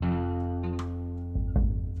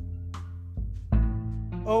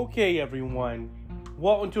Okay, everyone,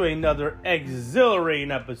 welcome to another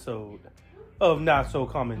exhilarating episode of Not So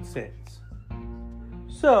Common Sense.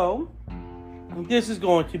 So, this is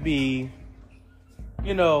going to be,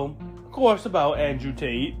 of course, about Andrew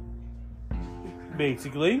Tate,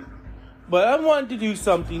 basically. But I wanted to do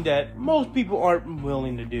something that most people aren't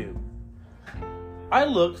willing to do. I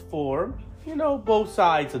looked for, both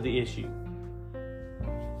sides of the issue.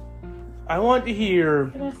 I want to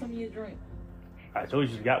hear... Can I have some of your drink? I told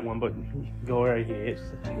you got one, but go right ahead.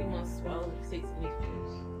 I think I'm going to swallow 6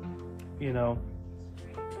 juice.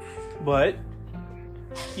 But,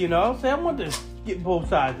 I want to get both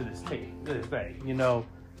sides of this thing,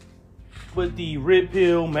 what the red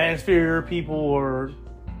pill manosphere people are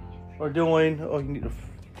doing. Oh, you need to,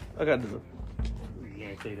 I got the, you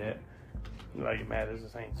can't say that. Like, it matters, the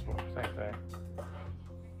same thing.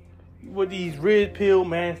 What these red pill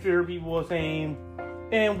manosphere people are saying,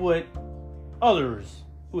 and what others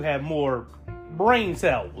who have more brain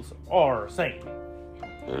cells are saying.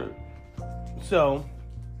 So,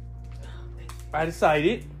 I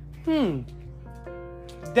decided,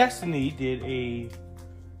 Destiny did a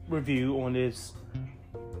review on this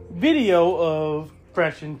video of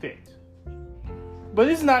Fresh and Fit. But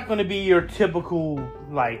it's not going to be your typical,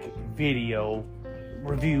 video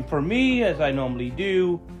review for me, as I normally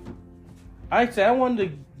do. I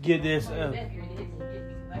wanted to give this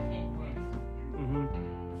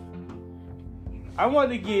I wanted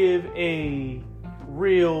to give a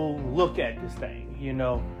real look at this thing,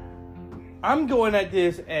 I'm going at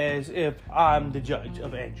this as if I'm the judge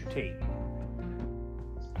of Andrew Tate.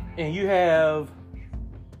 And you have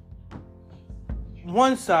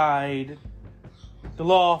one side, the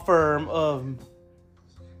law firm of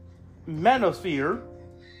Manosphere,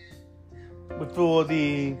 with all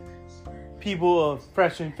the people of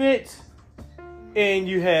Fresh and Fit, and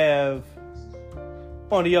you have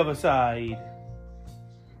on the other side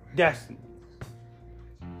Destiny.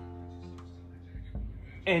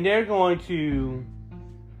 And they're going to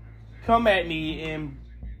come at me and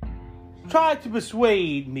try to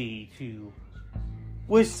persuade me to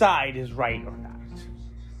which side is right or not.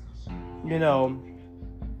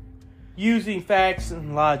 Using facts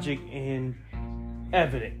and logic and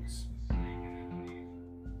evidence.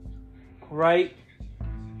 Right?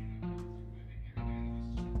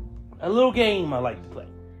 A little game I like to play.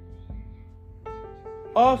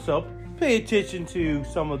 Also, pay attention to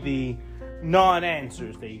some of the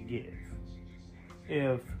non-answers they give.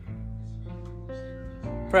 If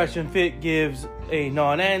Fresh and Fit gives a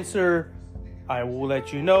non-answer, I will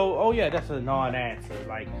let you know, oh yeah, that's a non-answer.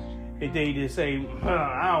 Like, if they just say,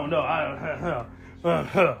 I don't know,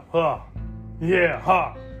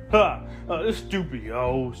 it's stupid,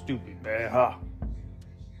 yo, stupid, man,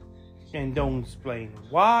 and don't explain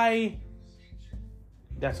why,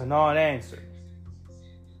 that's a non-answer.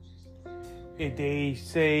 If they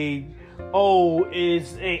say, oh,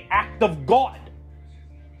 it's an act of God,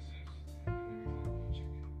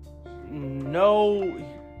 no,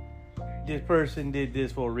 this person did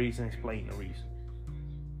this for a reason, explain the reason.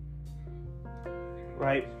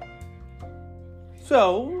 Right?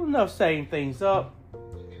 So, enough saying things up.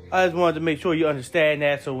 I just wanted to make sure you understand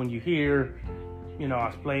that, so when you hear,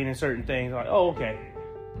 explaining certain things, like, oh, okay,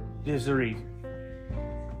 this is the reason.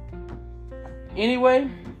 Anyway,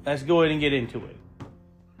 let's go ahead and get into it.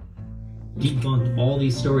 Debunked all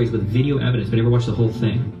these stories with video evidence, but never watched the whole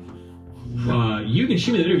thing. You can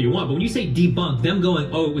shoot me the video if you want, but when you say debunk, them going,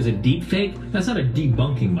 oh, it was a deep fake, that's not a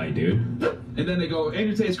debunking, my dude. And then they go,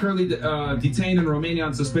 Andrew Tate is currently detained in Romania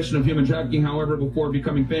on suspicion of human trafficking. However, before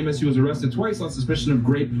becoming famous, he was arrested twice on suspicion of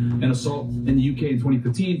rape and assault in the UK in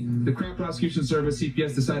 2015. The Crown Prosecution Service,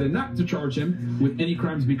 CPS, decided not to charge him with any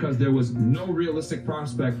crimes because there was no realistic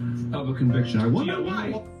prospect of a conviction. I wonder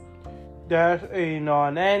why. That's a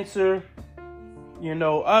non-answer.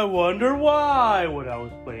 I wonder why. What I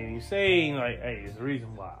was saying, hey, there's a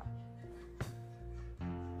reason why.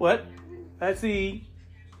 What? Let's see.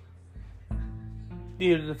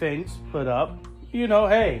 The defense put up,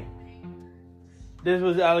 hey, this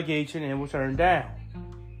was an allegation and was turned down.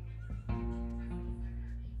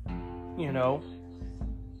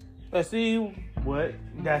 Let's see what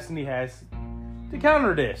Destiny has to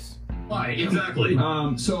counter this. Why? Exactly.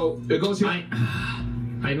 So it goes here.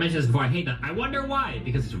 I mentioned this before, I hate that. I wonder why,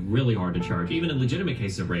 because it's really hard to charge, even in legitimate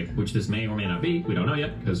cases of rape, which this may or may not be. We don't know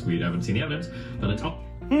yet, because we haven't seen the evidence, but it's,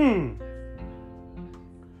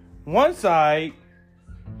 One side,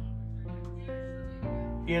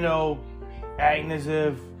 acting as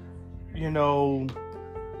if,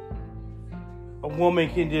 a woman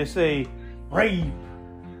can just say rape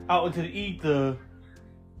out into the ether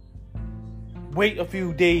wait a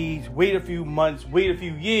few days, wait a few months, wait a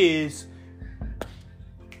few years.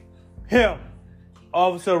 Him,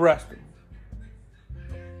 officer arrest him.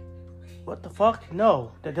 What the fuck?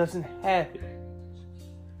 No, that doesn't happen.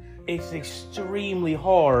 It's extremely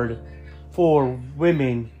hard for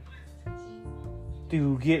women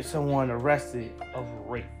to get someone arrested of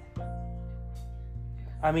rape.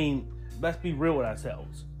 I mean, let's be real with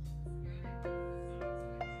ourselves.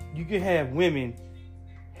 You can have women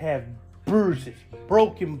have bruises,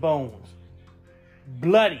 broken bones,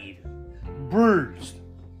 bloodied, bruised,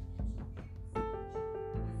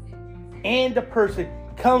 and the person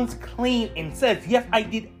comes clean and says, yes, I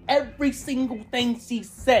did every single thing she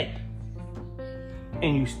said.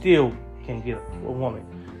 And you still can't get a woman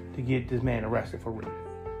to get this man arrested for rape.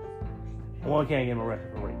 A woman can't get him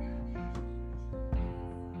arrested for rape.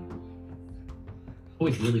 Oh,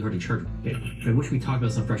 it's really hard to charge. I wish we talked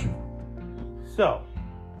about some freshmen. So,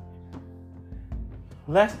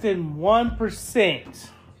 less than 1%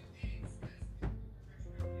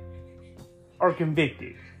 are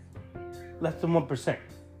convicted. Less than 1%.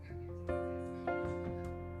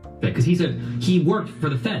 Because he worked for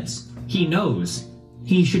the feds. He knows.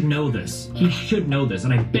 He should know this. He should know this,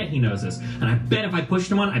 and I bet he knows this. And I bet if I pushed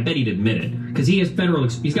him on, I bet he'd admit it. Because he's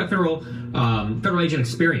got federal agent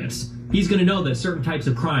experience. He's going to know that certain types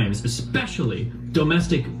of crimes, especially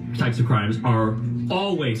domestic types of crimes, are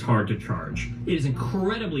always hard to charge. It is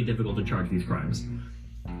incredibly difficult to charge these crimes.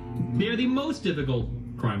 They are the most difficult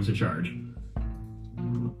crimes to charge.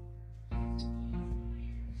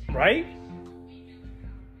 Right?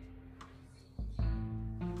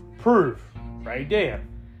 Proof. Right there.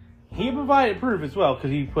 He provided proof as well,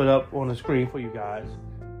 because he put up on the screen for you guys.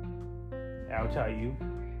 I'll tell you.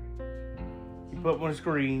 He put up on the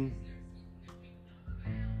screen,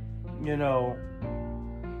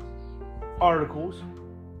 articles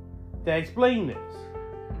that explain this.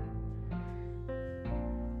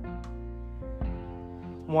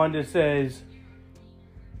 One that says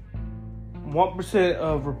 1%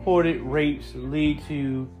 of reported rapes lead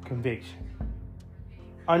to conviction.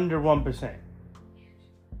 Under 1%.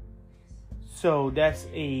 So that's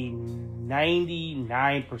a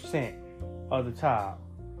 99% of the time.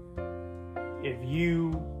 If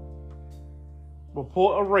you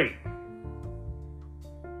report a rape,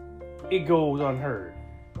 it goes unheard.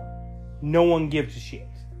 No one gives a shit.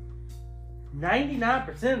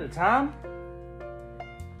 99% of the time?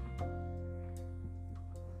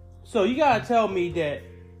 So you gotta tell me that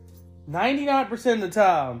 99% of the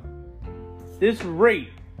time, this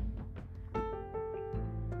rape,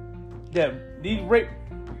 that these rape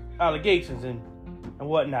allegations and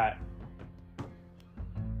whatnot,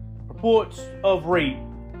 reports of rape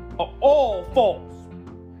are all false.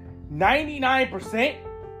 99%?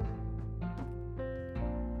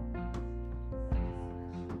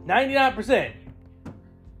 99%.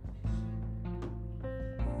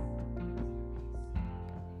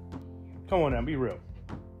 Come on now, be real.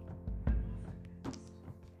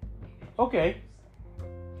 Okay.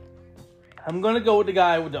 I'm gonna go with the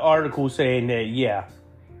guy with the article saying that, yeah,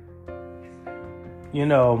 he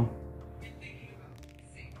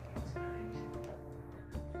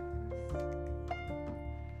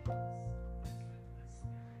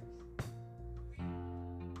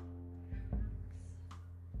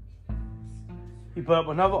put up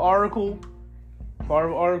another article,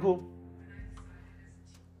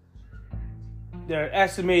 there are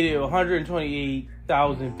estimated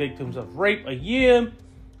 128,000 victims of rape a year,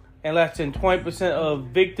 and less than 20% of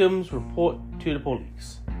victims report to the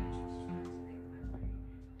police.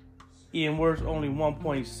 Even worse, only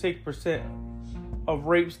 1.6% of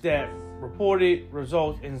rapes that reported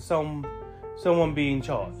result in someone being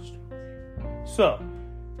charged. So,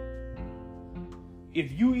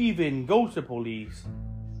 if you even go to police,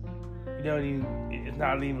 it's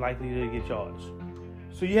not even likely to get charged.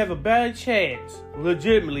 So you have a better chance,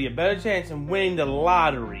 legitimately a better chance in winning the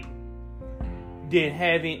lottery than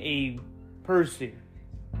having a person,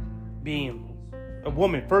 being a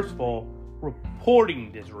woman, first of all,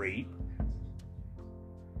 reporting this rape,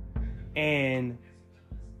 and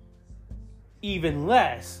even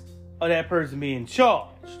less of that person being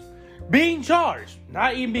charged. Being charged,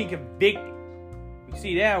 not even being convicted. You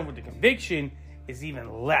see that with the conviction, it's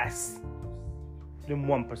even less than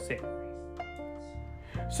 1%.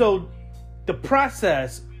 So the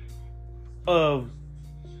process of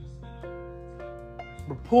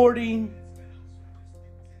reporting,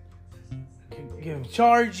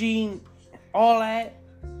 charging, all that,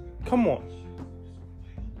 come on.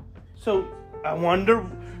 So I wonder,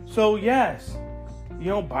 yes,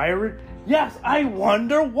 Byron, yes, I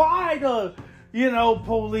wonder why the,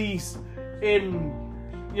 police in,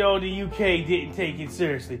 the UK didn't take it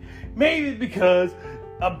seriously. Maybe because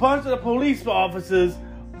a bunch of the police officers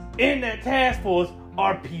in that task force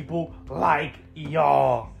are people like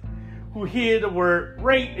y'all, who hear the word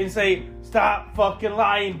rape and say, stop fucking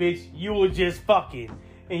lying, bitch, you were just fucking.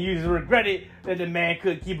 And you just regret it that the man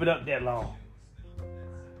couldn't keep it up that long.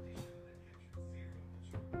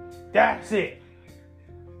 That's it.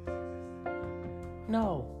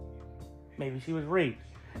 No. Maybe she was raped.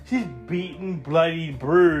 She's beaten, bloody,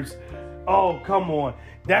 bruised. Oh, come on.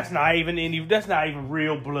 That's not even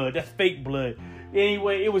real blood. That's fake blood.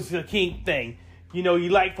 Anyway, it was a kink thing. You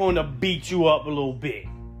like for him to beat you up a little bit.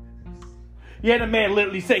 You had a man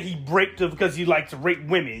literally say he raped her because he likes to rape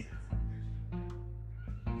women.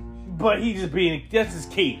 But that's his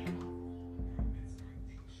kink.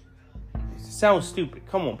 It sounds stupid.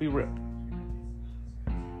 Come on, be real.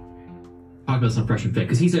 Talk about some fresh and fit,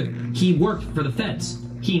 because he worked for the feds.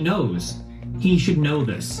 He knows. He should know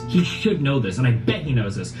this. He should know this, and I bet he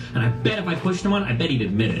knows this. And I bet if I pushed him on, I bet he'd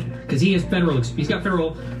admit it, because he's got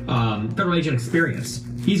federal agent experience.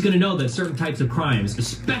 He's going to know that certain types of crimes,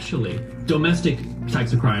 especially domestic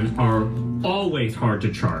types of crimes, are always hard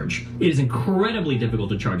to charge. It is incredibly difficult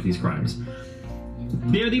to charge these crimes.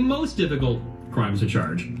 They're the most difficult crimes to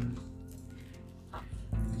charge.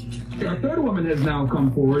 A third woman has now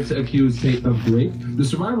come forward to accuse Tate of rape. The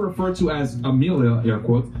survivor, referred to as Amelia, air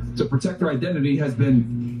quote, to protect her identity, had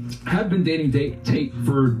been dating Tate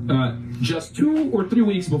for just 2 or 3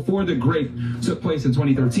 weeks before the rape took place in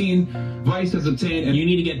 2013. Vice has obtained... And you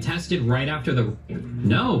need to get tested right after the...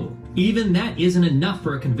 No, even that isn't enough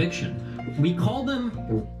for a conviction. We call them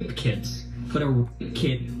rape kits. But a rape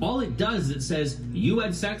kit, all it does is it says you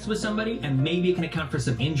had sex with somebody and maybe it can account for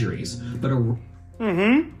some injuries. But a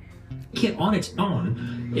kit on its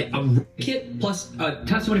own, a kit plus a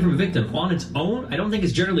testimony from a victim on its own, I don't think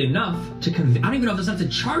is generally enough to I don't even know if it's enough to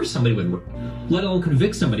charge somebody with rape, let alone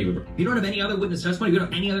convict somebody with rape. If you don't have any other witness testimony, if you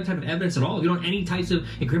don't have any other type of evidence at all, if you don't have any types of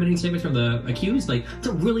incriminating statements from the accused, like, it's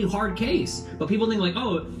a really hard case. But people think like,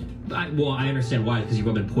 oh, I understand why, because you've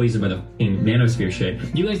all been poisoned by the manosphere shit.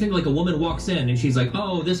 You guys think like a woman walks in and she's like,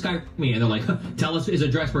 oh, this guy raped me, and they're like, tell us his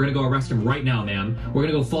address, we're gonna go arrest him right now, ma'am. We're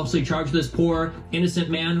gonna go falsely charge this poor innocent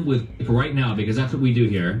man with right now, because that's what we do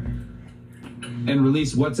here. And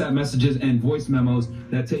release WhatsApp messages and voice memos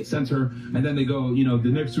that Tate sent her, and then they go, the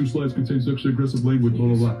next 2 slides contain sexually aggressive language,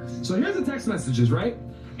 blah, blah, blah. So here's the text messages, right?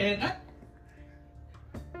 And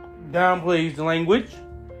downplays the language.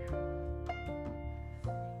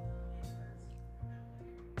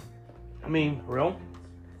 I mean, real.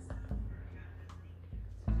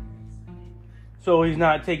 So he's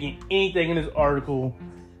not taking anything in this article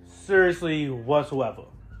seriously whatsoever.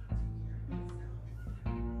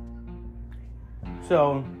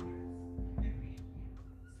 So,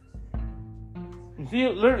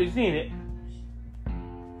 literally seeing it,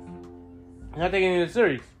 not taking it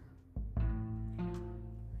serious,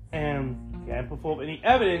 and can't put forth any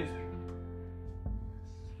evidence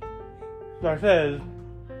that says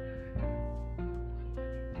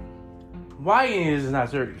why any of this is not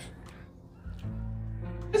serious.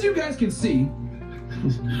 As you guys can see,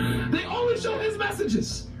 they only show his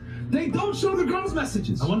messages. They don't show the girl's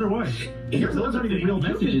messages. I wonder why. Here's those aren't even real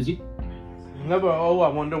messages. I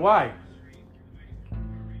wonder why.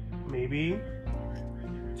 Maybe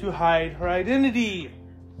to hide her identity,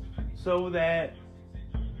 so that,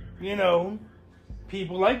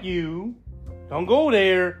 people like you don't go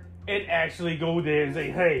there and actually go there and say,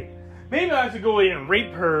 hey, maybe I should go in and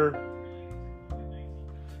rape her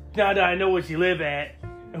now that I know where she live at,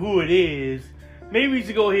 who it is. Maybe we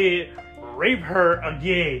should go ahead and rape her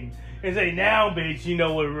again and say, now, bitch, you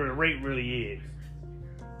know what rape really is.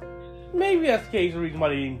 Maybe that's the case, the reason why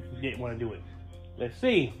they didn't want to do it. Let's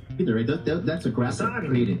see. That's a graphic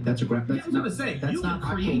created. That's not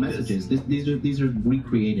actual messages. These are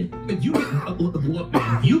recreated. Look,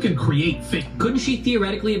 man, you can create fake. Couldn't she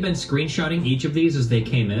theoretically have been screenshotting each of these as they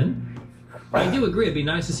came in? I do agree, it'd be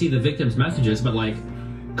nice to see the victim's messages, but like,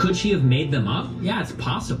 could she have made them up? Yeah, it's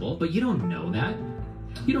possible, but you don't know that.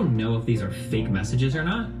 You don't know if these are fake messages or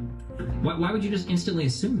not. Why would you just instantly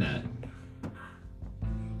assume that?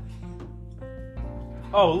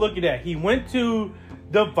 Oh, look at that. He went to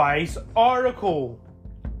the Vice article.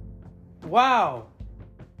 Wow.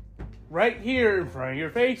 Right here in front of your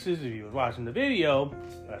faces, if you were watching the video,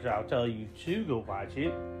 which I'll tell you to go watch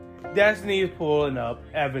it, Destiny is pulling up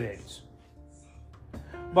evidence.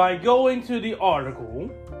 By going to the article,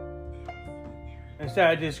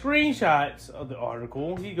 instead of just screenshots of the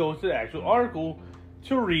article, he goes to the actual article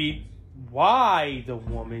to read why the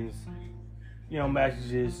woman's,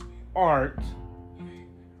 messages aren't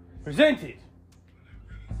presented.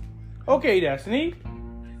 Okay, Destiny.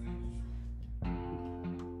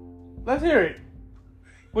 Let's hear it.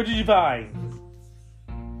 What did you find?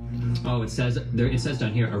 Oh, it says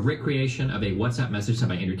down here, a recreation of a WhatsApp message sent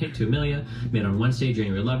by Andrew Tate to Amelia, made on Wednesday,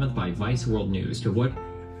 January 11th by Vice World News. To what?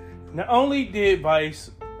 Not only did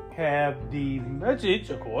Vice have the message,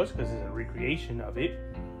 of course, because it's a recreation of it,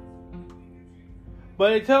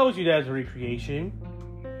 but it tells you that's a recreation,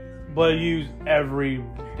 but it used every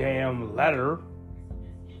damn letter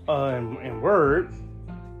and word.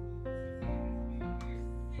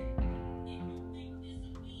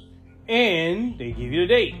 And they give you the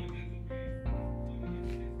date.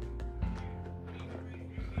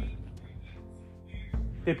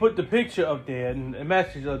 They put the picture up there and the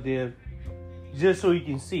message up there just so you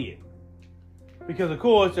can see it. Because of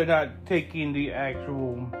course they're not taking the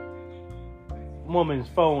actual woman's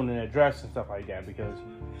phone and address and stuff like that because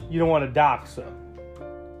you don't want to dox her.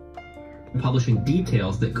 Publishing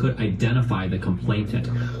details that could identify the complainant.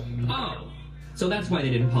 Oh, so that's why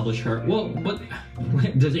they didn't publish her. Well, but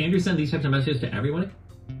does Andrew send these types of messages to everyone?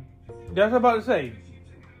 That's what I'm about to say.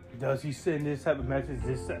 Does he send this type of message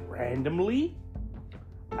just randomly?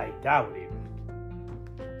 I doubt it.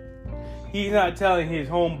 He's not telling his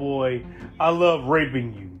homeboy, I love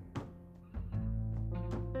raping you.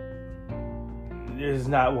 This is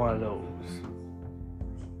not one of those.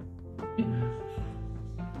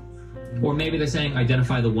 Or maybe they're saying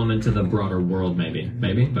identify the woman to the broader world, maybe,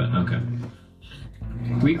 but okay.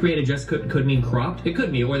 Recreated just could mean cropped. It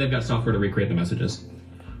could be, or they've got software to recreate the messages.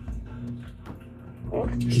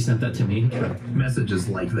 He sent that to me. Messages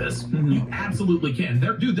like this. You absolutely can.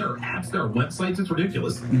 There are apps, there are websites. It's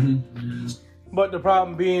ridiculous. But the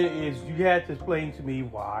problem being is you have to explain to me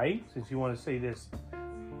why, since you want to say this,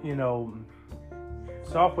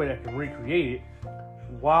 software that can recreate it,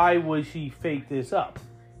 why would she fake this up?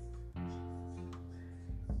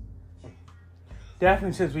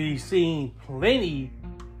 Definitely since we've seen plenty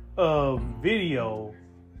of video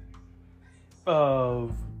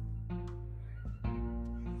of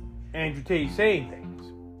Andrew Tate saying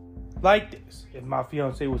things like this. If my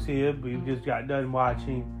fiance was here, we just got done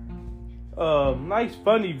watching a nice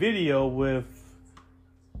funny video with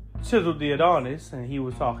Chisel the Adonis, and he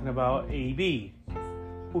was talking about AB,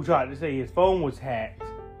 who tried to say his phone was hacked.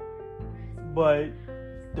 But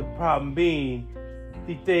the problem being,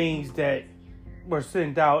 the things that were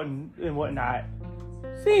sent out and whatnot,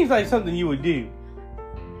 seems like something you would do.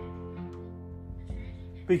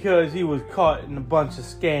 Because he was caught in a bunch of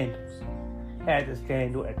scandals. Had the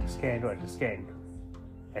scandal at the scandal at the scandal.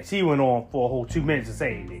 As he went on for a whole 2 minutes of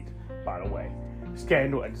saying it, by the way.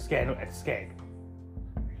 Scandal at the scandal at the scandal.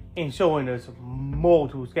 And showing us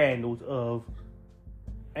multiple scandals of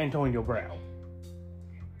Antonio Brown.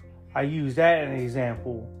 I use that as an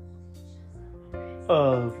example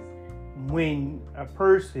of when a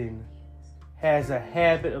person has a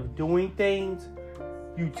habit of doing things,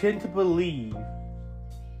 you tend to believe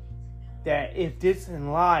that if this is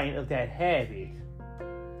in line of that habit,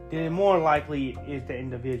 then more likely is the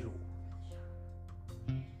individual.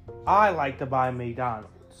 I like to buy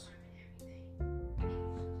McDonald's.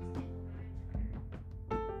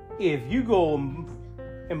 If you go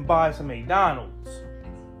and buy some McDonald's,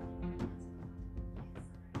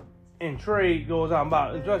 and Trey goes out and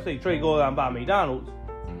buy McDonald's,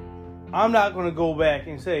 I'm not going to go back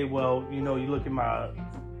and say, well, you look at my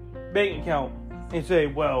bank account and say,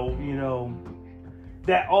 well,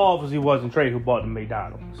 that obviously wasn't Trey who bought the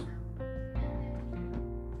McDonald's.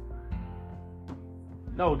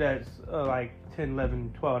 No, that's like $10,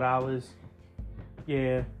 $11, $12.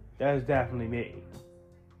 Yeah, that's definitely me.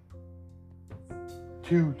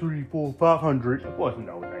 2, 3, 4, 500. Of course,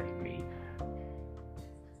 no, that ain't me.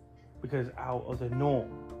 Because out of the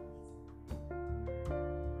norm.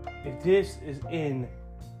 If this is in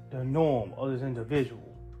the norm of this individual,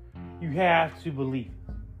 you have to believe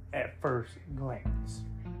it at first glance.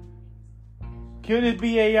 Could it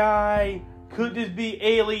be AI? Could this be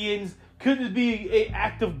aliens? Could this be an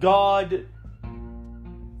act of God?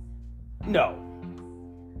 No.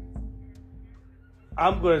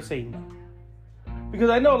 I'm going to say no. Because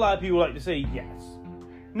I know a lot of people like to say yes.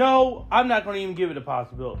 No, I'm not going to even give it a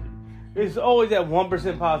possibility. There's always that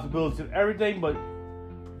 1% possibility of everything, but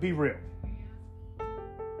be real.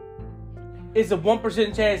 It's a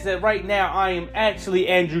 1% chance that right now I am actually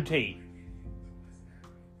Andrew Tate.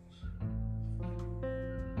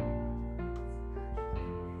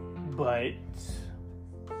 But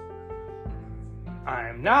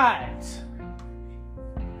I'm not.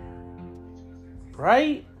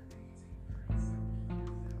 Right?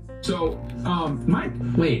 So, Mike.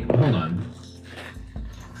 Wait, hold on.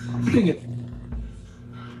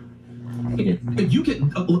 You can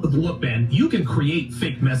look, man. You can create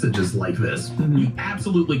fake messages like this. You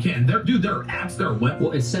absolutely can. There are apps. There are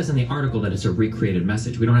Well, it says in the article that it's a recreated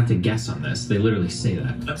message. We don't have to guess on this. They literally say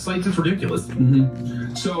that. websites. It's ridiculous.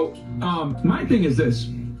 So, my thing is this.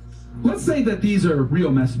 Let's say that these are real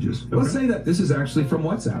messages. Let's say that this is actually from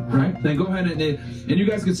WhatsApp, right? Then go ahead and you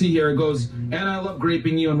guys can see here it goes, and I love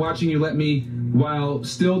graping you and watching you let me while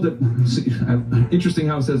still interesting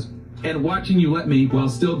how it says, and watching you let me while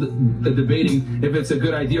still debating if it's a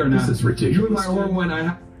good idea or not. This is ridiculous. You and my horn when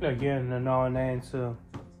I Again, the non-answer.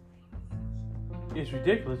 It's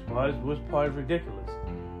ridiculous, but what's part of ridiculous?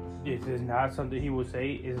 This is not something he would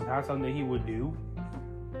say. It's not something he would do.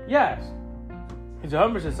 Yes. It's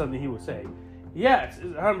 100% something he would say. Yes,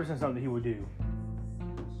 it's 100% something he would do.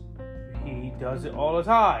 He does it all the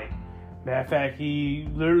time. Matter of fact, he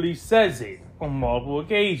literally says it on multiple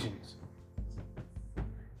occasions.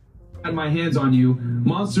 had my hands on you.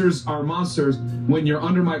 Monsters are monsters. When you're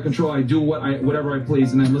under my control, I do whatever I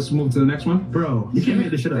please. And then let's move to the next one. Bro, you can't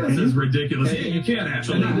make this shit up. This is ridiculous. Yeah, you can't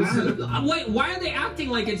actually. Wait, why are they acting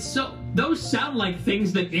like it's so... Those sound like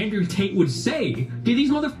things that Andrew Tate would say. Do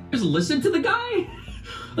these motherfuckers listen to the guy?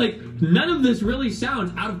 Like, none of this really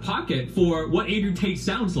sounds out of pocket for what Andrew Tate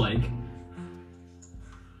sounds like.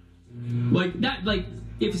 Like, that, like,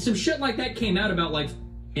 if some shit like that came out about, like,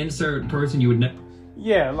 insert person you would know...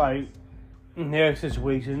 Yeah, like, in their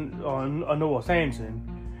situation on Noah Samson,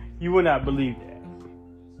 you would not believe that.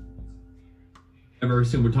 Ever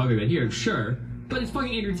assume we're talking about here, sure. But it's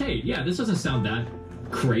fucking Andrew Tate. Yeah, this doesn't sound that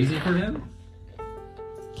crazy for him.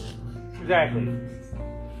 Exactly.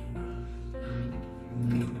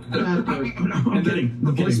 And then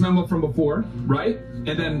the voice memo from before, right?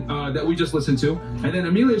 And then that we just listened to. And then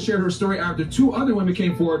Amelia shared her story after two other women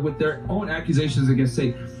came forward with their own accusations against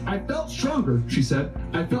Tate. I felt stronger, she said.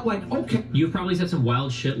 I felt like, okay. You've probably said some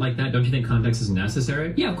wild shit like that. Don't you think context is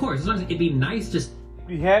necessary? Yeah, of course. As long as it'd be nice just...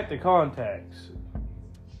 You had the context.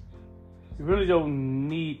 You really don't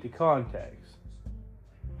need the context.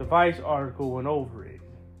 The Vice article went over it.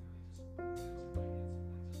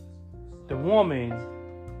 The woman,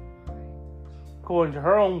 according to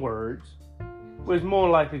her own words, which more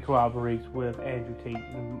likely corroborates with Andrew Tate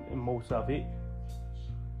in most of it,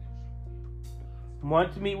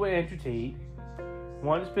 wanted to meet with Andrew Tate,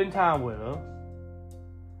 wanted to spend time with her,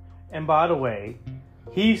 and by the way,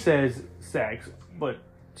 he says sex, but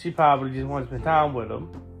she probably just wants to spend time with him.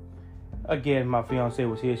 Again, my fiance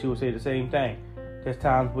was here, she would say the same thing. There's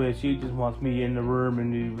times where she just wants me in the room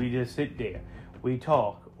and we just sit there. We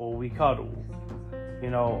talk or we cuddle,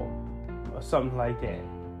 you know, or something like that.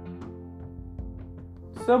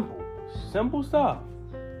 Simple stuff.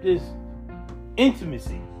 Just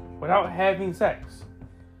intimacy without having sex.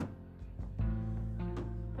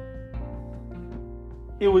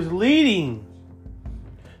 It was leading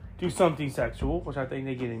to something sexual, which I think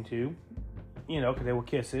they get into, you know, because they were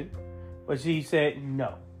kissing. But she said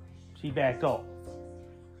no. She backed off.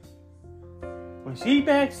 When she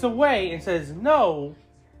backs away and says no,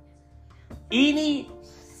 any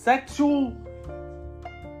sexual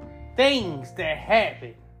things that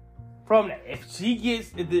happen from that, if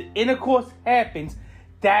the intercourse happens,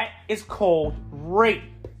 that is called rape.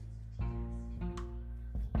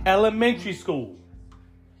 Elementary school.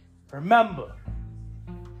 Remember,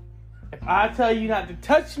 if I tell you not to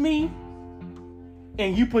touch me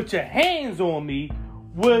and you put your hands on me,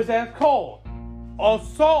 what is that called?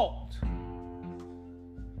 Assault.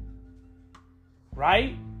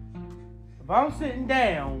 Right? If I'm sitting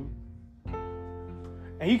down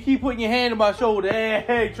and you keep putting your hand on my shoulder,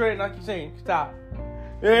 hey, Trent, like you're saying, stop.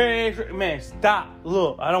 Hey, Trent, man, stop.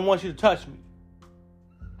 Look, I don't want you to touch me.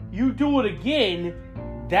 You do it again,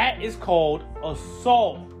 that is called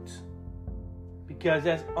assault. Because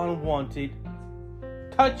that's unwanted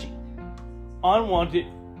touching. Unwanted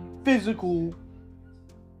physical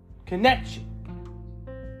connection.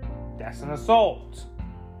 That's an assault.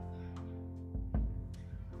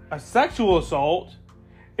 A sexual assault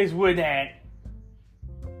is when that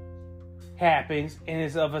happens and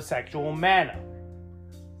is of a sexual manner.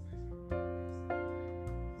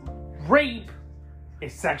 Rape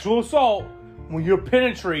is sexual assault when you're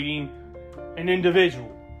penetrating an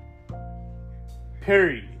individual.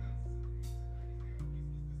 Period.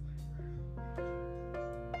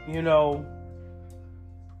 You know,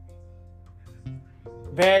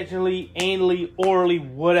 vaginally, anally, orally,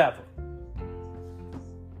 whatever.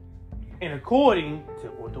 And according to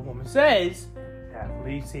what the woman says,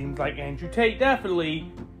 definitely seems like Andrew Tate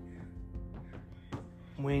definitely,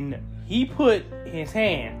 when he put his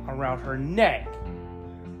hand around her neck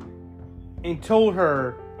and told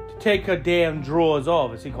her take her damn drawers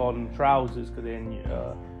off, as he called them trousers, because they're in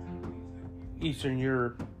Eastern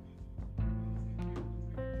Europe.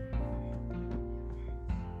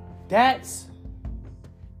 That's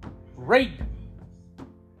rape.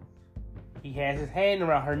 He has his hand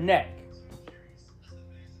around her neck.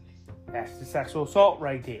 That's the sexual assault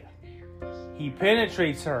right there. He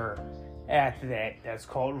penetrates her after that. That's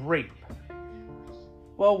called rape.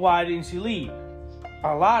 Well, why didn't she leave?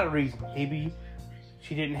 A lot of reasons. Maybe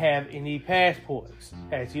she didn't have any passports.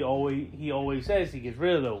 As he always says, he gets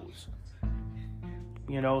rid of those.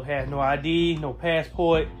 You know, has no ID, no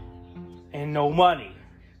passport, and no money.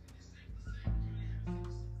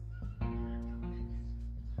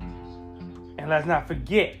 And let's not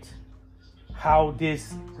forget how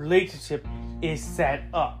this relationship is set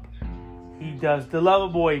up. He does the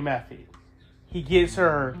lover boy method. He gets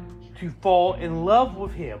her to fall in love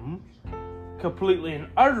with him completely and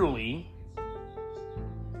utterly.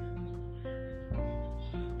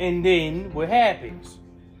 And then what happens?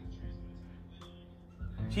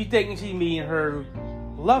 She's thinking she's meeting her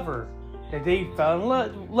lover that they fell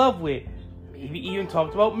in love with. Maybe even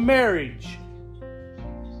talked about marriage.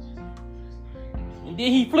 And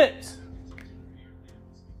then he flips.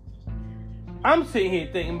 I'm sitting here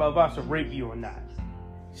thinking about if I should rape you or not.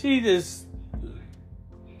 She just...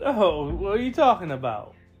 Oh, what are you talking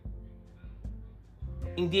about?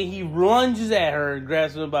 And then he lunges at her and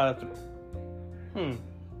grabs her by the throat.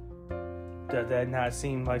 Does that not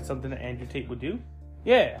seem like something that Andrew Tate would do?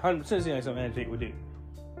 Yeah, 100% seems like something Andrew Tate would do.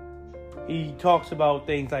 He talks about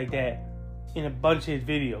things like that in a bunch of his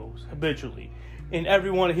videos, habitually. In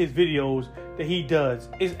every one of his videos that he does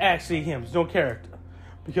is actually him. There's no character.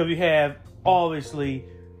 Because we have, obviously,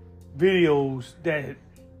 videos that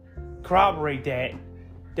corroborate that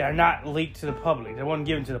are not leaked to the public. They weren't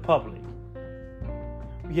given to the public.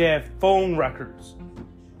 We have phone records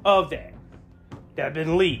of that have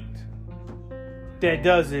been leaked. That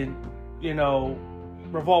doesn't,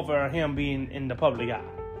 revolve around him being in the public eye.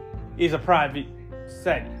 It's a private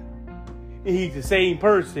setting. And he's the same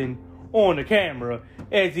person on the camera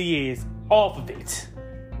as he is off of it.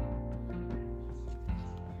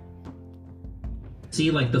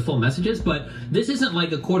 See, like, the full messages, but this isn't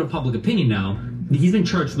like a court of public opinion now. He's been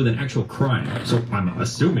charged with an actual crime. So I'm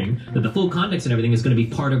assuming that the full context and everything is going to be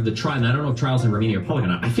part of the trial. And I don't know if trials in Romania are public or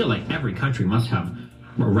not. I feel like every country must have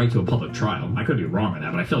a right to a public trial. I could be wrong on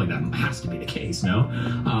that, but I feel like that has to be the case, no?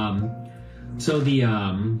 So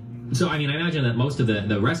I mean, I imagine that most of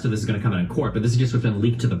the rest of this is going to come out in court, but this is just what's been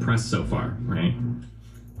leaked to the press so far, right?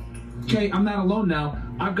 Okay, I'm not alone now.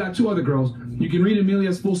 I've got 2 other girls. You can read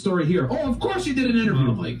Amelia's full story here. Oh, of course you did an interview.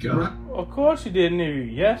 Oh my God. Of course she did an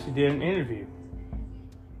interview. Yes, she did an interview.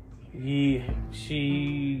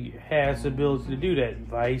 She has the ability to do that.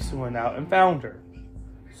 Vice went out and found her.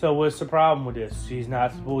 So what's the problem with this? She's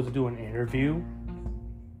not supposed to do an interview?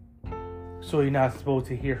 So you're not supposed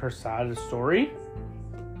to hear her side of the story?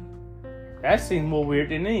 That seems more weird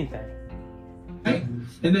than anything. Right?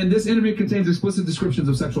 And then this interview contains explicit descriptions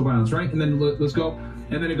of sexual violence, right? And then let's go.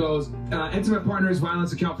 And then it goes, intimate partners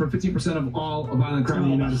violence account for 15% of all violent crime in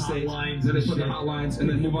the United States. Then they put the hotlines and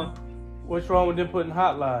then move on. What's wrong with them putting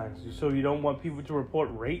hotlines? So you don't want people to report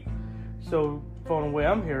rape? So from the way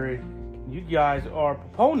I'm hearing, you guys are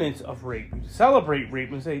proponents of rape. You celebrate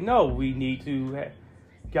rape and say, no,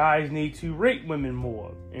 guys need to rape women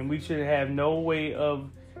more. And we should have no way of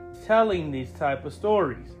telling these type of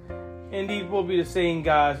stories. And these will be the same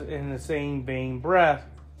guys in the same vain breath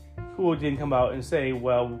who will then come out and say,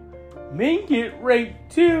 well, men get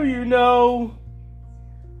raped too,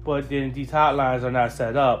 But then if these hotlines are not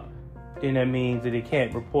set up, then that means that they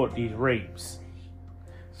can't report these rapes.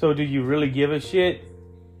 So do you really give a shit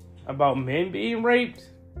about men being raped?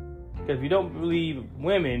 Because if you don't believe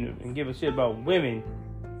women and give a shit about women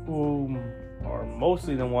who are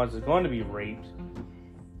mostly the ones that's going to be raped,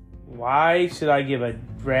 why should I give a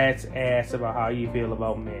rat's ass about how you feel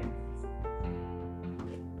about men?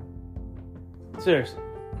 Seriously.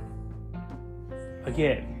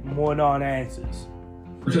 Again, more non-answers.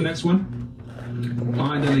 What's the next one?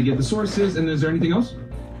 And then they get the sources, and is there anything else?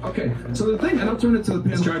 Okay, so the thing, and I'll turn it to the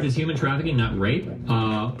panel. His charge is human trafficking, not rape.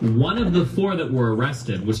 One of the 4 that were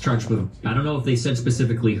arrested was charged with, I don't know if they said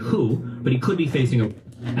specifically who, but he could be facing an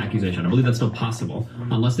accusation. I believe that's still possible,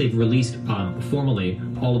 unless they've released formally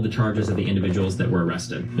all of the charges of the individuals that were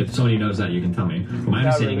arrested. If somebody knows that, you can tell me. But my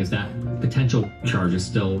understanding is that potential charge is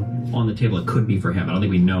still on the table. It could be for him. I don't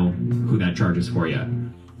think we know who that charge is for yet,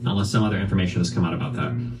 unless some other information has come out about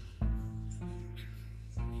that.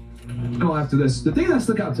 Go after this. The thing that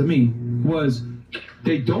stuck out to me was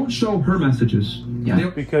They don't show her messages. Yeah.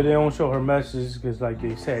 Because they don't show her messages, because like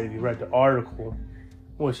they said, if you read the article,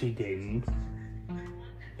 which he didn't,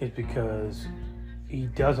 it's because he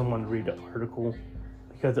doesn't want to read the article,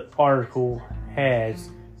 because the article has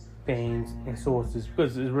things and sources,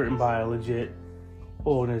 because it's written by a legit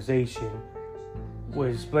organization,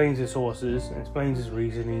 which explains its sources and explains its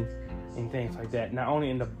reasoning and things like that. Not only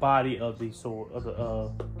in the body of the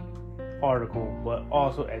article, but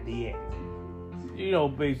also at the end. You know,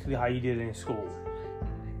 basically how you did it in school.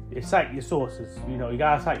 You cite your sources. You know, you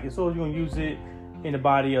gotta cite your sources. You're gonna use it in the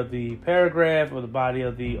body of the paragraph or the body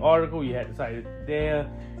of the article. You had to cite it there,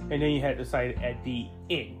 and then you had to cite it at the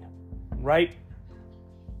end, right?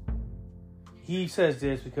 He says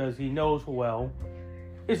this because he knows well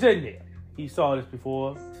it's in there. He saw this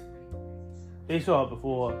before. They saw it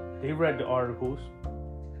before. They read the articles.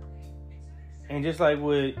 And just like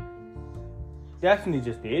what Destiny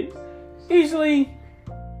just did, easily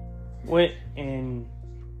went and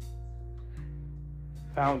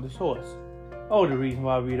found the source. Oh, the reason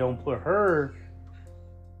why we don't put her,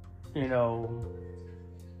 you know,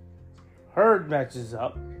 her messages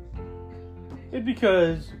up is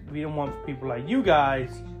because we don't want people like you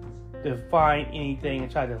guys to find anything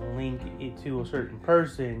and try to link it to a certain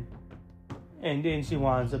person, and then she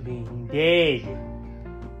winds up being dead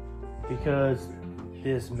because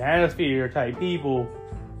this manosphere type people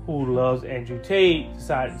who loves Andrew Tate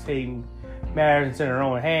decided to take matters into their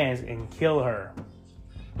own hands and kill her.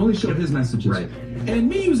 Only show his messages. Right. And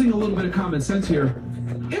me using a little bit of common sense here,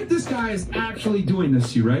 if this guy is actually doing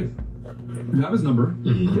this to you, right? You have his number.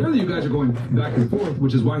 Clearly you guys are going back and forth,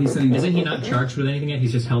 which is why he's sending... Isn't he not charged with anything yet?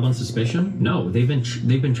 He's just held on suspicion? No, they've been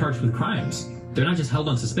charged with crimes. They're not just held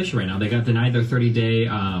on suspicion right now. They got denied their 30-day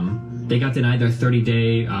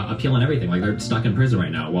appeal and everything. Like, they're stuck in prison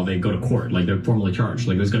right now while they go to court. Like, they're formally charged.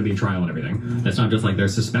 Like, there's going to be a trial and everything. That's not just like they're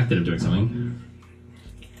suspected of doing something.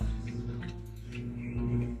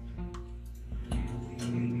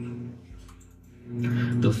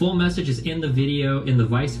 The full message is in the video, in the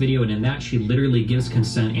Vice video, and in that she literally gives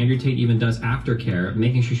consent. Andrew Tate even does aftercare,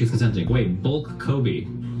 making sure she's consenting. Wait, bulk Kobe.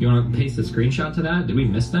 You want to paste the screenshot to that? Did we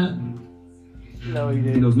miss that? No, he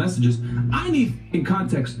didn't. Those messages. I need in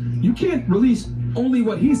context. You can't release only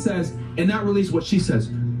what he says and not release what she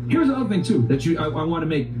says. Here's another thing too that I want to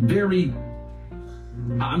make very.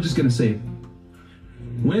 I'm just gonna say it.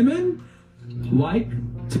 Women like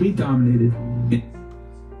to be dominated.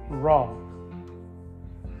 Wrong.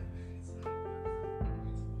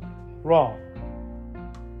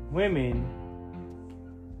 Women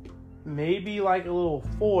may be like a little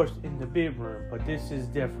forced in the bedroom, but this is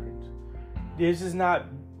different. This is not,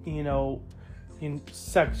 you know, in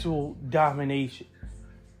sexual domination.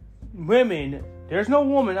 Women, there's no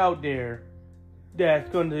woman out there that's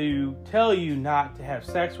going to tell you not to have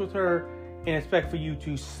sex with her and expect for you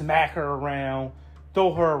to smack her around,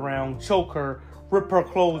 throw her around, choke her, rip her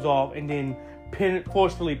clothes off, and then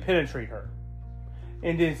forcefully penetrate her.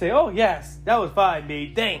 And then say, oh yes, that was fine,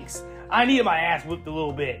 babe, thanks. I needed my ass whipped a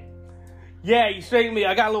little bit. Yeah, you straightened me.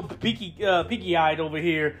 I got a little peaky-eyed over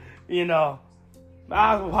here, you know.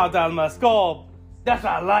 I was popped out of my skull. That's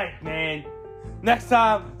what I like, man. Next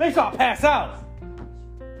time, make sure I pass out.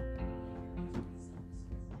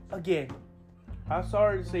 Again, I'm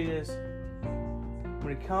sorry to say this.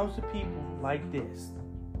 When it comes to people like this,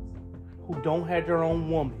 who don't have their own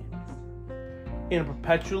woman, and are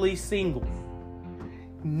perpetually single,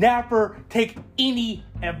 never take any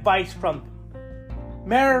advice from them.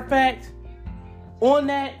 Matter of fact, on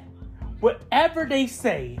that, whatever they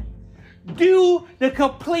say, do the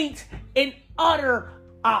complete and utter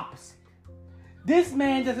opposite. This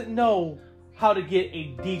man doesn't know how to get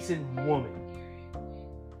a decent woman.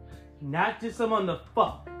 Not just someone to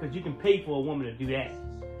fuck, because you can pay for a woman to do that.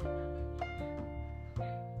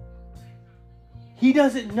 He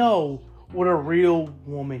doesn't know what a real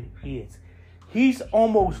woman is. He's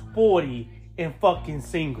almost 40 and fucking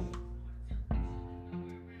single.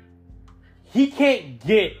 He can't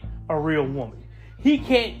get a real woman. He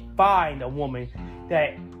can't find a woman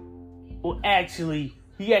that will actually,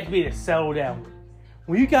 he has to be able to settle down with.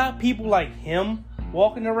 When you got people like him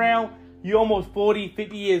walking around, you're almost 40,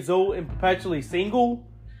 50 years old and perpetually single.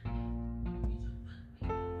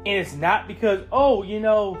 And it's not because, oh, you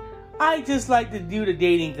know, I just like to do the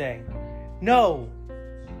dating thing. No.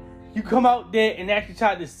 You come out there and actually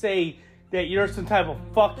try to say that you're some type of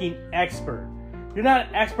fucking expert. You're not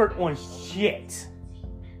an expert on shit.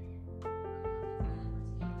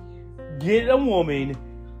 Get a woman,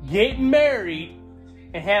 get married,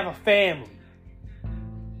 and have a family.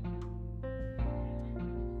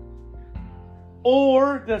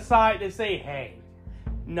 Or decide to say, hey,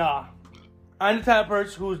 Nah. I'm the type of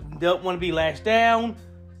person who don't want to be lashed down.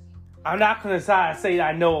 I'm not going to say that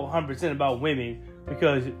I know 100% about women,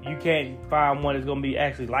 because you can't find one that's going to be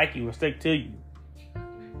actually like you and stick to you.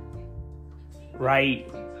 Right?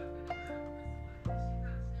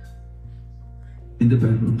 In the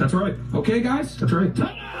bedroom. That's right. Okay, guys? That's right.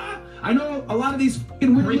 I know a lot of these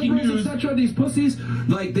fucking women liberals, etc., these pussies,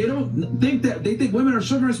 like, they don't think that, they think women are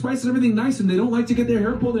sugar and spice and everything nice, and they don't like to get their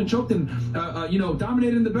hair pulled and choked and,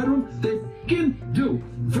 dominated in the bedroom. They fucking do.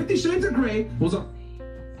 50 Shades of Grey was a...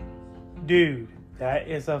 Dude, that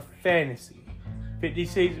is a fantasy. 50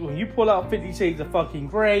 Shades, when you pull out 50 Shades of fucking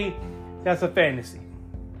Grey, that's a fantasy.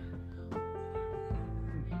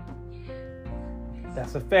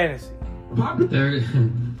 That's a fantasy.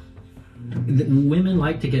 Women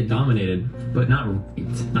like to get dominated, but not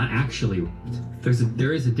raped, not actually raped.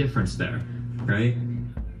 There is a difference there, right?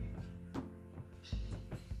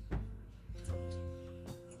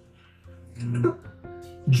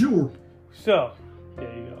 Jewel. So,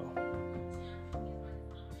 there you go.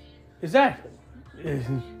 Exactly.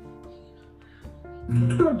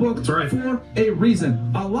 book for a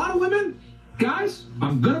reason. A lot of women, guys,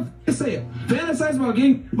 I'm gonna say it, fantasize about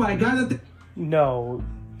getting by a guy that No,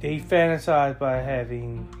 they fantasize by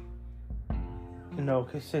having,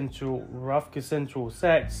 rough consensual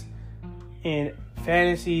sex. And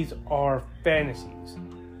fantasies are fantasies.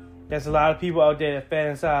 There's a lot of people out there that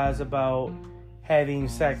fantasize about having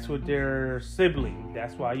sex with their sibling.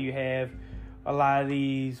 That's why you have a lot of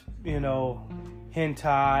these,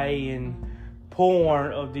 hentai and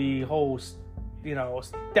porn of the whole,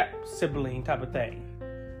 step sibling type of thing,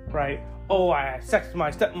 right? Oh, I had sex with my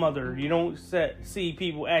stepmother. You don't see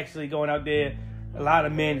people actually going out there. A lot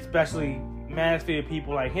of men, especially manosphere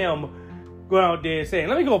people like him, going out there saying,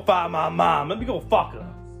 "Let me go find my mom. Let me go fuck her."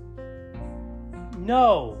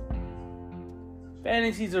 No.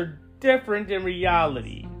 Fantasies are different than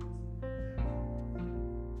reality.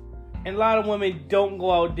 And a lot of women don't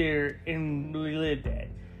go out there and live that.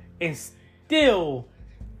 And still,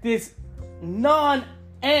 this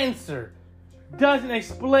non-answer doesn't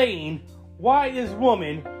explain why this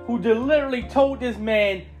woman, who deliberately told this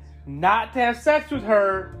man not to have sex with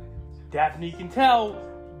her, definitely can tell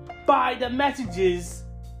by the messages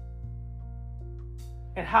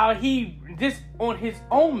and how on his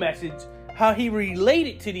own message, how he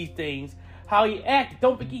related to these things, how he acted.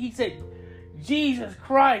 Don't forget, he said, "Jesus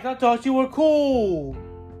Christ, I thought you were cool."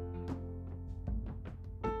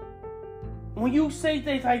 When you say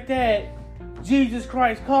things like that, "Jesus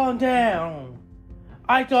Christ, calm down.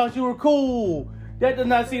 I thought you were cool," that does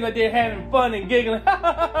not seem like they're having fun and giggling.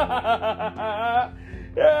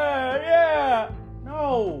 Yeah.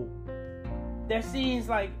 No. That seems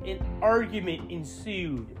like an argument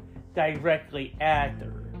ensued directly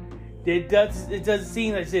after. It doesn't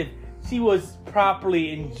seem as if she was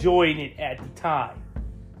properly enjoying it at the time.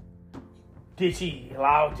 Did she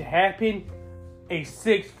allow it to happen? A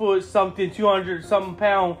 6 foot something, 200 something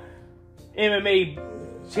pound MMA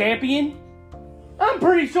champion? I'm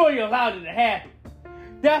pretty sure you allowed it to happen.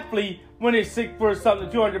 Definitely when a 6 foot something,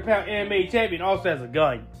 200 pound MMA champion also has a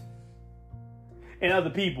gun. And other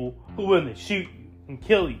people who are willing to shoot you and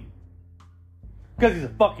kill you. Because he's a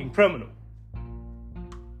fucking criminal.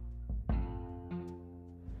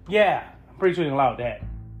 Yeah, I'm pretty sure you allowed that.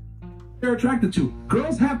 they're attracted to.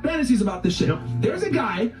 Girls have fantasies about this shit. Yep. There's a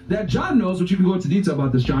guy that John knows, which you can go into detail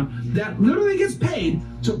about this, John, that literally gets paid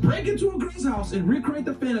to break into a girl's house and recreate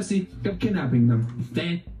the fantasy of kidnapping them.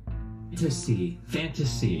 Fantasy.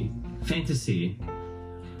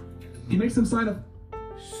 He makes them sign up.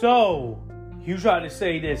 So, you try to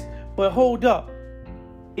say this, but hold up.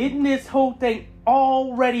 Isn't this whole thing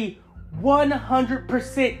already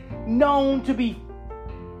 100% known to be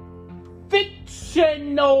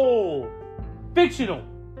fictional? Fictional.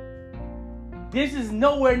 This is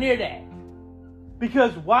nowhere near that.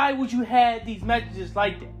 Because why would you have these messages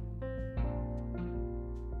like that?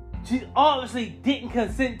 She obviously didn't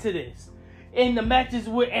consent to this. In the matches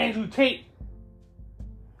with Andrew Tate,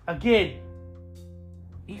 again,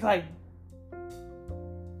 he's like,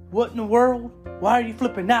 what in the world? Why are you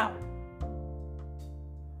flipping out?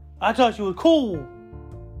 I thought you were cool.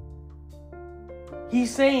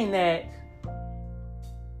 He's saying that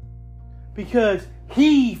because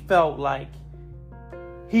he felt like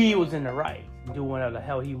he was in the right, doing whatever the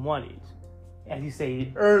hell he wanted. As he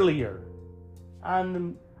said earlier,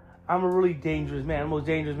 I'm a really dangerous man, the most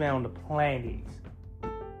dangerous man on the planet.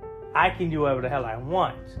 I can do whatever the hell I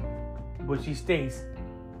want. But she states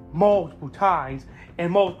multiple times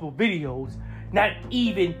in multiple videos, not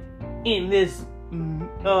even in this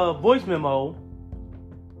voice memo,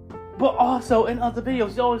 But also in other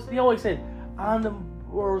videos, they always said, I'm the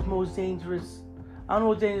world's most dangerous. I'm the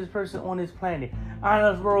most dangerous person on this planet.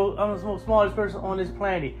 I'm the most smartest person on this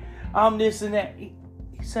planet. I'm this and that. He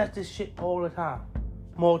says this shit all the time.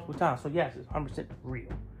 Multiple times. So yes, it's 100% real.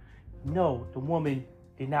 No, the woman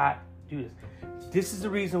did not do this. This is the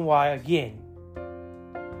reason why, again,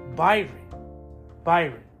 Byron,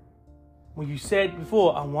 when you said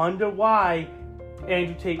before, I wonder why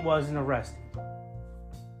Andrew Tate wasn't arrested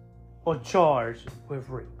or charged with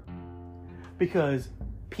rape. Because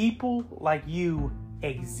people like you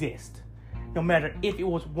exist. No matter if it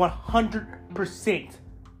was 100%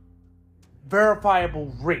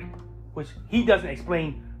 verifiable rape, which he doesn't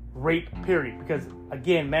explain rape, period. Because,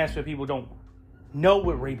 again, master people don't know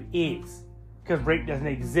what rape is. Because rape doesn't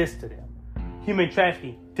exist to them. Human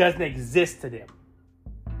trafficking doesn't exist to them.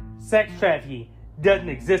 Sex trafficking doesn't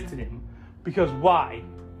exist to them. Because why?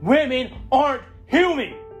 Women aren't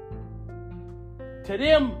human. To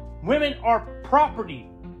them, women are property.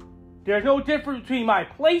 There's no difference between my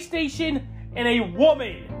PlayStation and a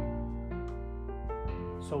woman.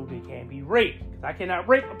 So they can't be raped. Because I cannot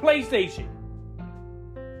rape a PlayStation.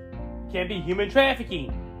 It can't be human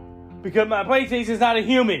trafficking. Because my PlayStation is not a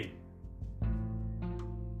human.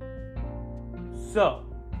 So,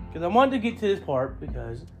 because I wanted to get to this part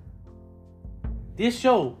because this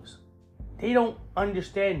shows they don't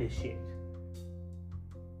understand this shit.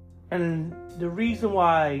 And the reason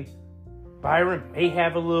why Byron may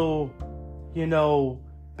have a little,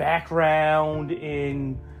 background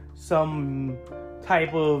in some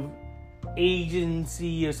type of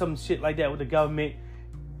agency or some shit like that with the government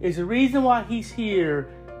is the reason why he's here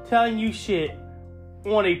telling you shit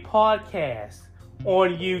on a podcast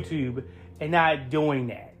on YouTube and not doing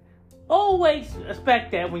that. Always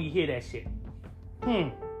expect that when you hear that shit.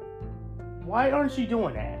 Why aren't you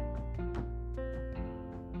doing that?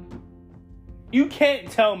 You can't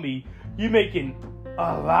tell me you're making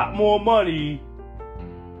a lot more money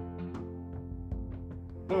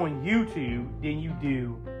on YouTube than you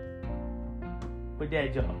do with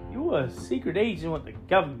that job. You were a secret agent with the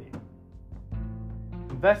government.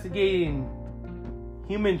 Investigating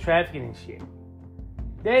human trafficking and shit.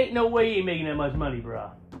 There ain't no way you ain't making that much money,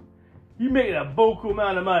 bro. You making a boku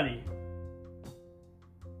amount of money.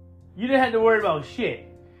 You didn't have to worry about shit.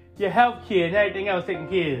 Your health care and everything else taken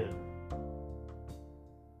care of.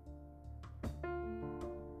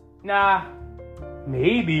 Nah,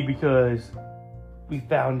 maybe because we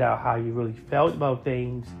found out how you really felt about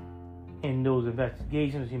things in those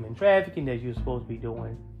investigations of human trafficking that you were supposed to be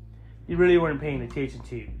doing. You really weren't paying attention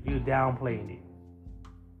to. You were downplaying it.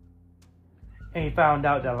 And you found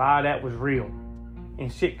out that a lot of that was real.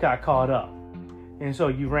 And shit got caught up. And so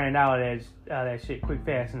you ran out of that shit quick,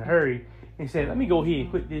 fast, in a hurry. And said, let me go ahead and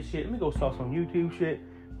quit this shit. Let me go start some YouTube shit.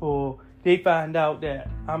 Or they find out that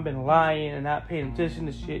I've been lying and not paying attention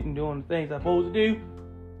to shit and doing the things I'm supposed to do.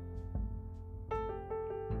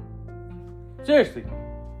 Seriously.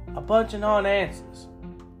 A bunch of non-answers.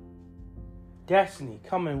 Destiny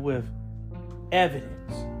coming with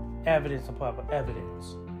evidence. Evidence upon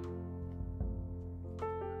evidence.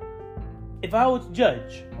 If I was to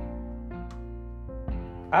judge,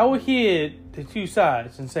 I would hear the two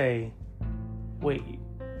sides and say, wait,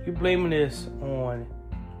 you're blaming this on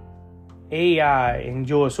AI and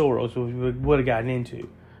George Soros, which we would have gotten into.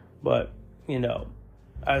 But,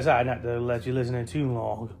 I decided not to let you listen in too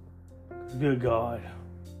long. Good God.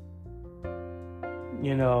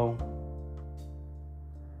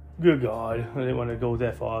 Good God. I didn't want to go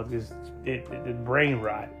that far because the brain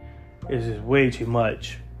rot is just way too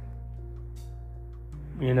much.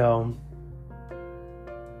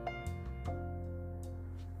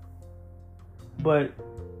 But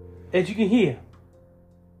as you can hear,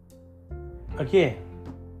 again,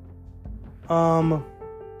 I'm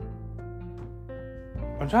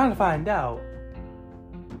trying to find out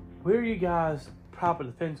where you guys proper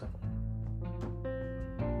defense of it.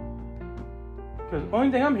 Because the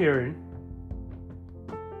only thing I'm hearing,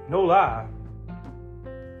 no lie,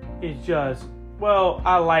 is just, well,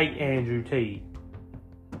 I like Andrew Tate.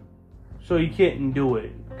 So you couldn't do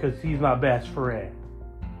it because he's my best friend.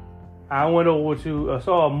 I went over I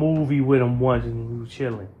saw a movie with him once and we were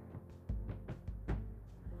chilling.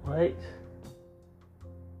 What?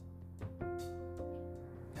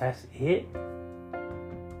 That's it?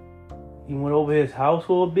 You went over his house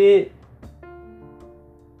for a bit?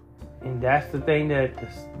 And that's the thing that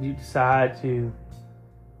you decide to,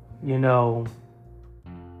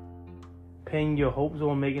 pin your hopes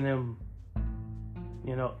on making him,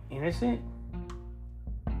 innocent?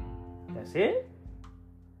 That's it?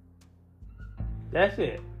 That's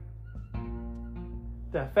it.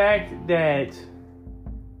 the fact that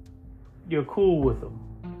you're cool with him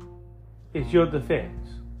is your defense.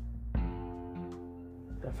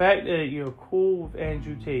 The fact that you're cool with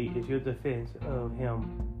Andrew Tate is your defense of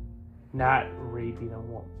him not raping a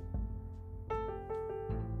woman.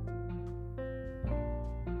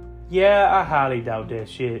 Yeah, I highly doubt that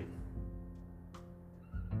shit.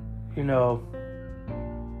 You know,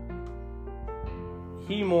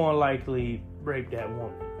 he more likely raped that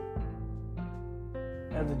woman.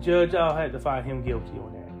 As a judge, I'll have to find him guilty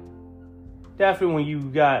on that. Definitely when you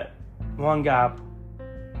got one guy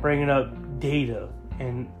bringing up data,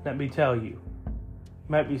 and let me tell you,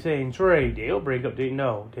 might be saying, Trey, they'll break up data.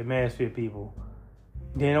 No, they're Manosphere people.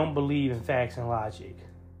 They don't believe in facts and logic.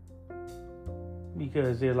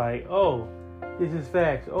 Because they're like, oh, this is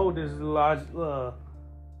facts. Oh, this is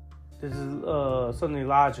something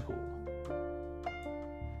logical.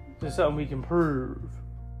 This is something we can prove.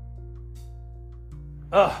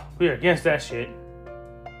 We're against that shit.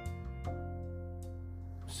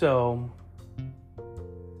 So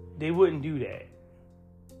they wouldn't do that.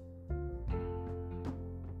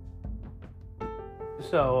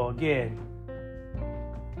 So again,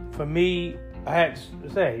 for me, I had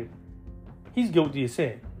to say, he's guilty of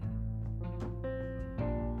sin.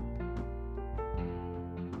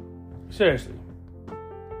 Seriously.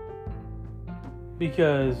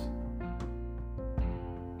 Because,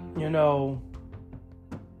 you know,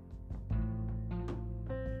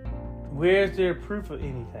 where's their proof of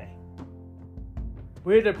anything?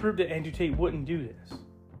 Where's the proof that Andrew Tate wouldn't do this?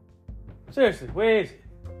 Seriously, where is it?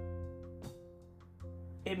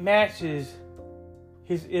 It matches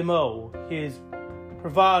his MO, his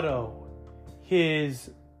bravado,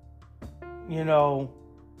 his, you know,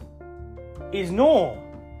 his norm.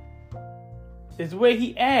 It's the way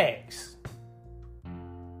he acts.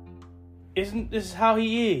 This is how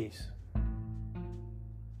he is.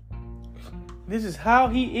 This is how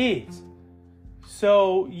he is.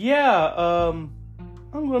 So, yeah, I'm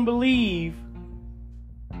going to believe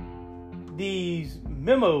these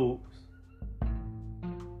memos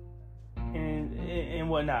and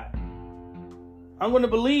whatnot. I'm going to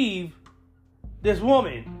believe this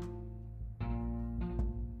woman.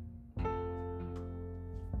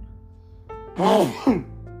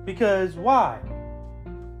 Because why?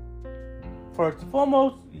 First and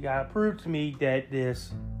foremost, you gotta prove to me that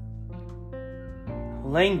this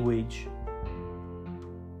language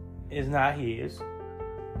is not his,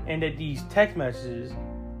 and that these text messages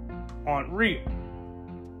aren't real.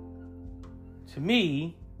 To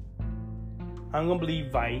me, I'm gonna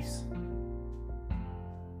believe Vice.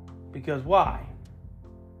 Because why?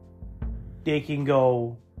 They can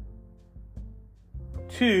go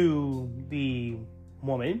to the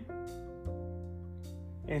woman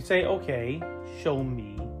and say, okay, show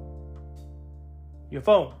me your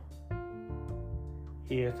phone.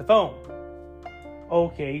 Here's the phone.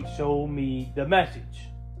 Okay, show me the message.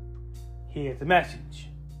 Here's the message.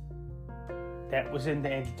 That was in the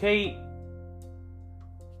Andrew Tate.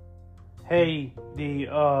 Hey, the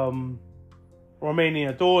Romanian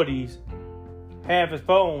authorities have his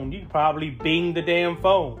phone. You can probably bing the damn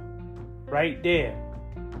phone right there.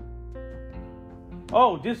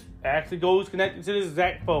 Oh, this actually goes connected to this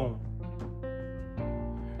exact phone.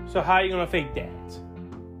 So how are you gonna fake that?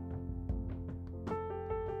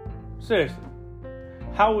 Seriously,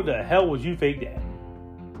 how the hell would you fake that?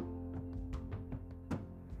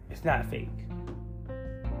 It's not fake.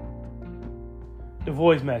 The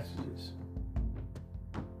voice messages.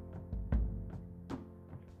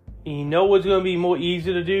 And you know what's gonna be more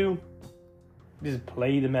easy to do? Just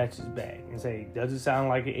play the message back and say, does it sound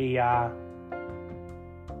like an AI?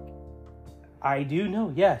 I do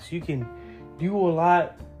know, yes, you can do a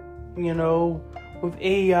lot, you know, with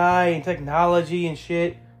AI and technology and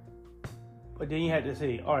shit. But then you have to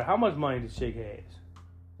say, all right, how much money this chick has?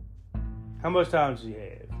 How much time does she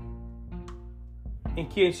have? And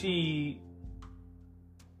can she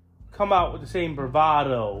come out with the same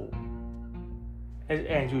bravado as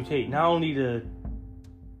Andrew Tate? Not only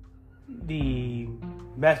the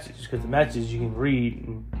message, because the message you can read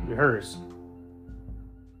and rehearse,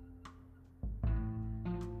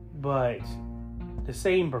 but the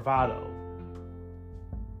same bravado.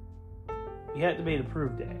 You have to be able to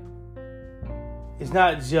prove that. It's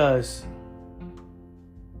not just,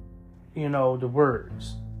 you know, the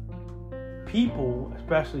words. People,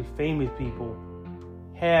 especially famous people,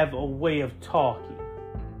 have a way of talking.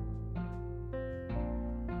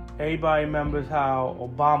 Everybody remembers how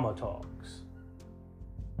Obama talks.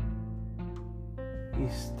 He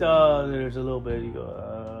stutters a little bit. He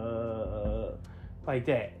goes, like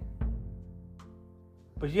that.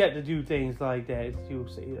 But you have to do things like that. You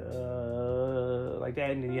say, like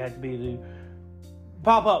that, and then you have to be able to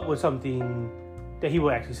pop up with something that he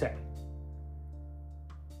will actually say.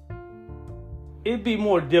 It'd be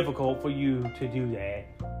more difficult for you to do that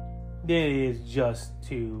than it is just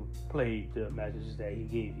to play the messages that he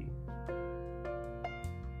gave you.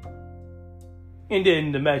 And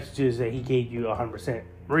then the messages that he gave you 100%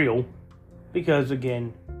 real, because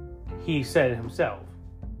again, he said it himself.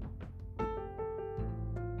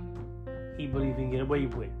 He believed he can get away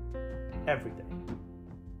with everything.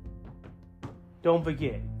 Don't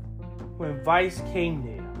forget, when Vice came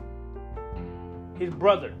there, his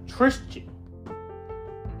brother, Tristan,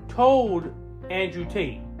 told Andrew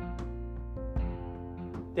Tate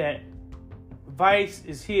that Vice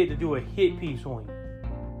is here to do a hit piece on you.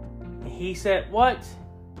 And he said, what?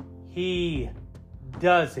 He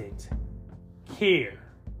doesn't care.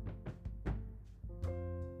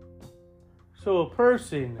 So a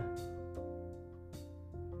person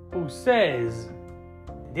who says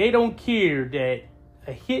they don't care that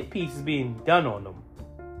a hit piece is being done on them,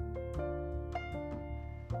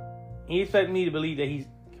 he expect me to believe that he's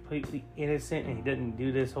completely innocent and he doesn't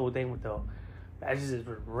do this whole thing with the messages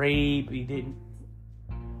for rape. He didn't.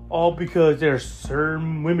 All because there's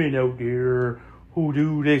certain women out there who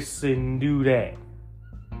do this and do that.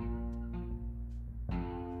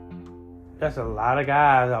 There's a lot of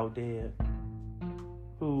guys out there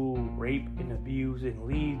who rape and abuse and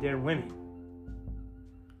leave their women.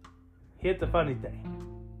 Here's the funny thing.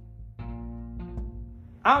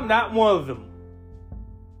 I'm not one of them.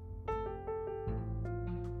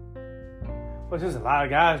 But since a lot of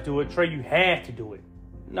guys do it, Trey, you have to do it.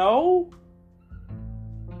 No.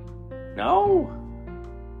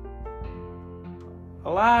 A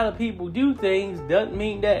lot of people do things doesn't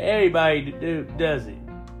mean that everybody does it.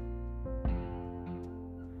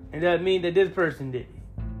 It doesn't mean that this person did it.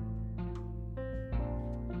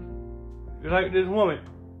 Like this woman.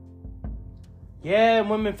 Yeah,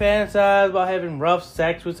 women fantasize about having rough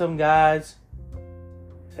sex with some guys.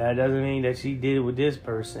 That doesn't mean that she did it with this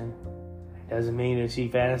person. It doesn't mean that she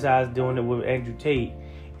fantasized doing it with Andrew Tate.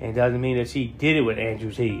 And it doesn't mean that she did it with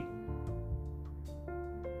Andrew Tate.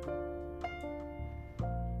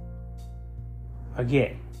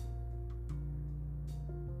 Again,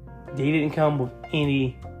 they didn't come with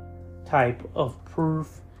any type of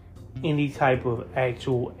proof, any type of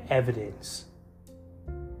actual evidence.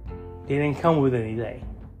 They didn't come with anything.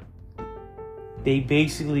 They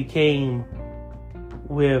basically came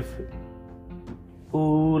with,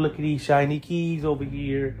 ooh, look at these shiny keys over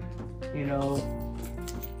here, you know.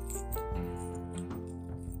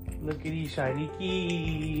 Look at these shiny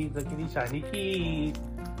keys, look at these shiny keys.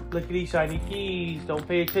 Look at these shiny keys. Don't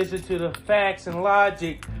pay attention to the facts and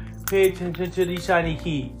logic. Pay attention to these shiny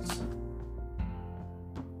keys.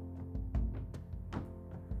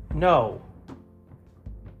 No.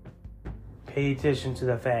 Pay attention to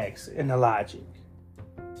the facts and the logic.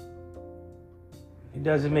 It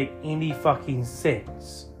doesn't make any fucking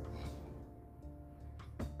sense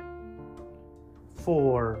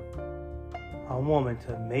for a woman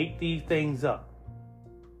to make these things up.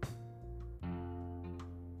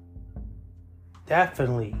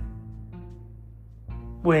 Definitely.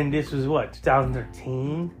 When this was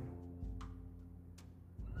 2013?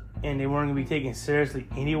 And they weren't going to be taken seriously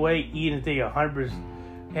anyway, even if they 100%,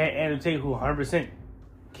 Andrew Tate, who 100%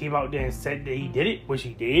 came out there and said that he did it, which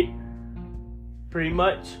he did, pretty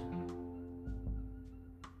much.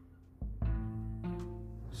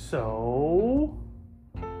 So,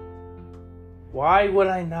 why would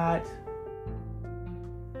I not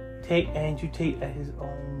take Andrew Tate at his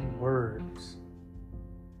own words?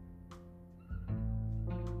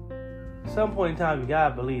 At some point in time, you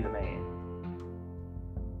gotta believe the man.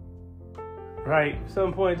 Right? At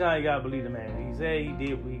some point in time, you gotta believe the man. He said he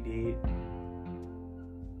did what he did.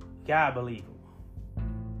 You gotta believe him.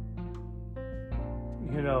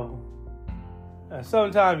 You know,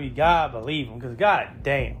 sometimes you gotta believe him, because god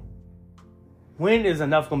damn, when is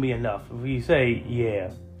enough gonna be enough? If you say,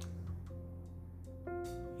 yeah,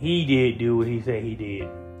 he did do what he said he did.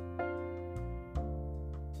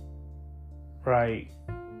 Right?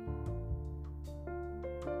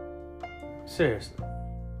 Seriously.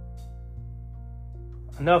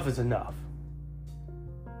 Enough is enough.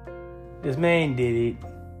 This man did it.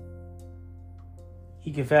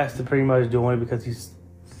 He confessed to pretty much doing it because he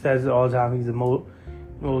says it all the time. He's the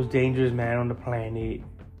most dangerous man on the planet.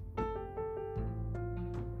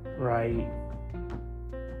 Right?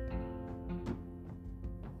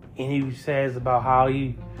 And he says about how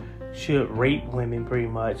he should rape women pretty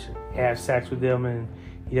much, have sex with them, and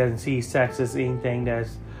he doesn't see sex as anything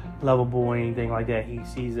that's lovable or anything like that. He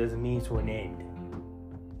sees it as a means to an end.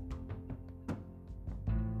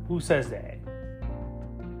 Who says that?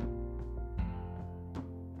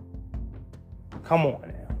 Come on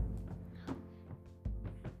now.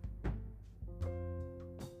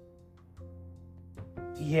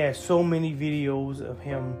 He has so many videos of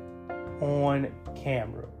him on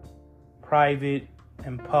camera, private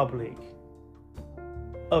and public,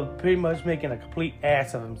 of pretty much making a complete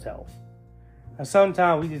ass of himself. And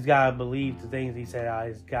sometimes we just gotta believe the things he said out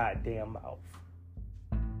of his goddamn mouth.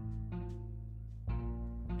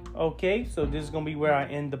 Okay, so this is gonna be where I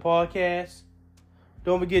end the podcast.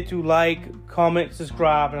 Don't forget to like, comment,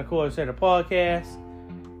 subscribe, and of course, share the podcast.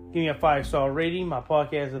 Give me a 5-star rating. My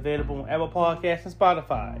podcast is available on Apple Podcasts and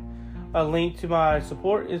Spotify. A link to my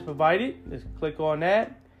support is provided. Just click on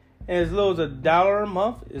that. And as little as $1 a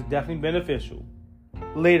month is definitely beneficial.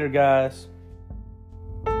 Later, guys.